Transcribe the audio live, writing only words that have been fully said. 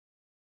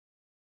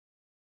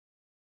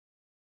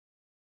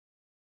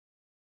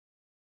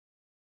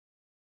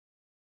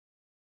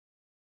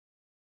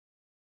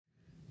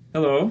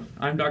Hello,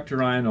 I'm Dr.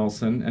 Ryan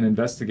Olson, an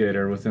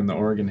investigator within the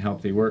Oregon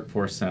Healthy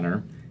Workforce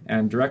Center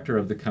and director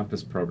of the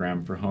COMPASS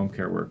program for home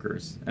care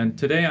workers. And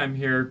today I'm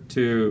here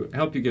to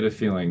help you get a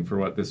feeling for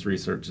what this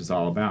research is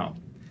all about.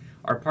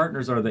 Our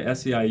partners are the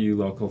SEIU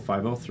Local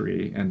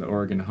 503 and the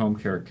Oregon Home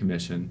Care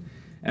Commission.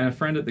 And a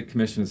friend at the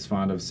commission is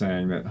fond of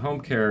saying that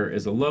home care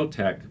is a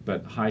low-tech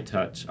but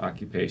high-touch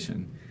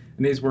occupation.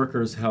 And these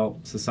workers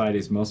help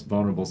society's most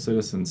vulnerable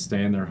citizens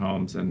stay in their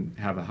homes and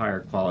have a higher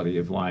quality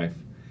of life.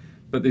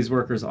 But these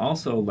workers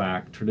also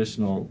lack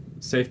traditional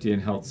safety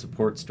and health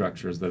support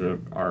structures that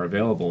are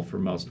available for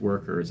most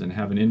workers and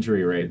have an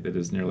injury rate that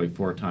is nearly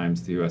 4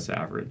 times the U.S.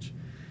 average.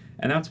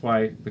 And that's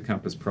why the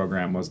COMPASS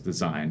program was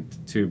designed,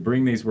 to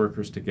bring these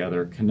workers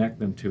together, connect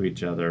them to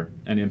each other,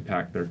 and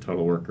impact their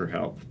total worker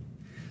health.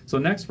 So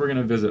next we're going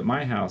to visit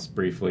my house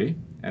briefly,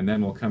 and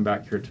then we'll come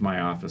back here to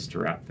my office to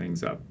wrap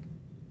things up.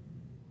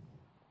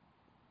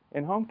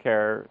 In home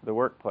care, the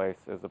workplace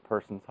is a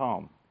person's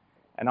home.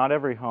 And not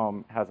every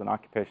home has an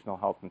occupational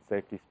health and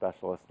safety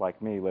specialist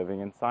like me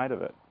living inside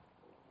of it.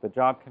 The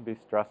job can be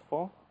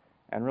stressful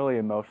and really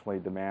emotionally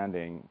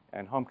demanding,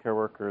 and home care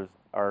workers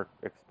are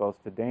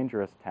exposed to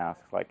dangerous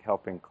tasks like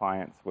helping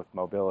clients with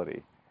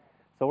mobility.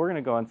 So we're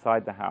going to go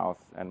inside the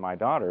house, and my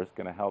daughter is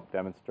going to help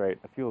demonstrate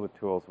a few of the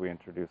tools we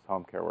introduce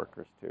home care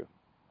workers to.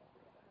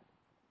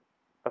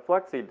 A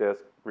flexi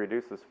disc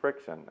reduces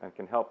friction and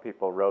can help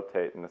people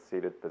rotate in a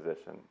seated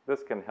position.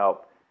 This can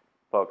help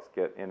folks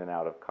get in and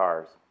out of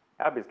cars.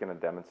 Abby's going to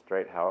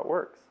demonstrate how it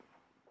works.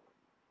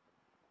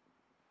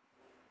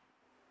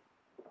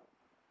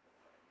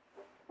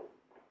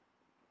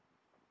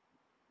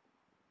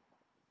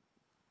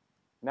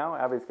 Now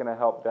Abby's going to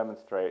help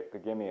demonstrate the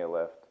Gimme a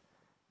Lift.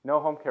 No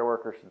home care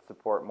worker should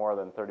support more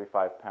than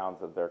 35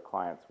 pounds of their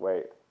client's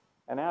weight.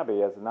 And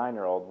Abby, as a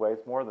 9-year-old, weighs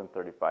more than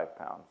 35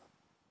 pounds.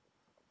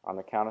 On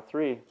the count of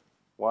 3,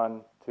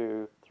 1,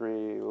 2,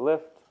 3,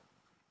 lift.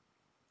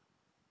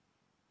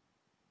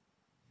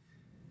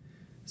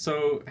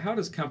 So how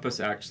does COMPASS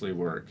actually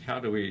work? How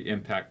do we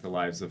impact the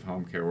lives of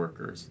home care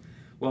workers?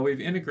 Well,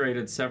 we've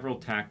integrated several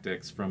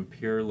tactics from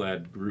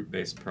peer-led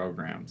group-based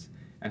programs.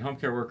 And home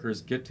care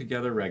workers get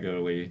together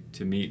regularly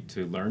to meet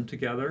to learn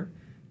together,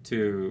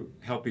 to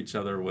help each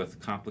other with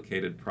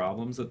complicated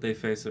problems that they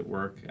face at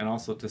work, and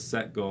also to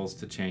set goals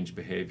to change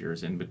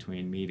behaviors in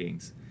between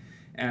meetings.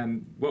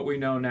 And what we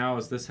know now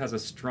is this has a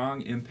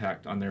strong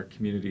impact on their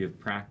community of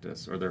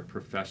practice or their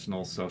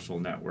professional social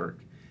network.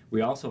 We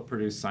also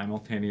produce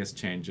simultaneous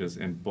changes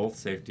in both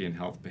safety and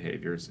health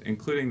behaviors,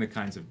 including the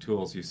kinds of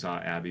tools you saw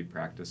Abby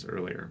practice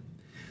earlier.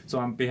 So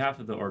on behalf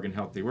of the Oregon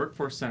Healthy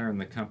Workforce Center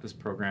and the COMPASS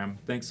program,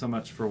 thanks so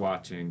much for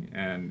watching.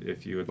 And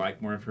if you would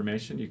like more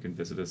information, you can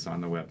visit us on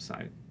the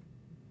website.